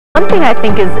One thing I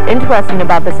think is interesting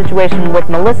about the situation with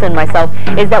Melissa and myself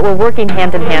is that we're working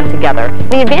hand in hand together.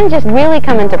 The advantages really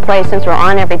come into play since we're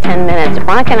on every 10 minutes.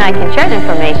 Veronica and I can share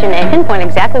information and pinpoint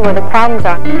exactly where the problems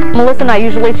are. Melissa and I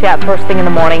usually chat first thing in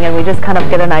the morning, and we just kind of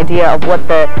get an idea of what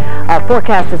the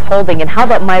forecast is holding and how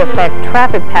that might affect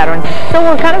traffic patterns. So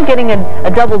we're kind of getting a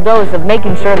double dose of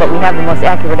making sure that we have the most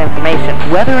accurate information.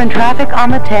 Weather and traffic on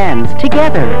the 10s,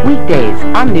 together, weekdays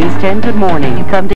on News 10 Good Morning. Come to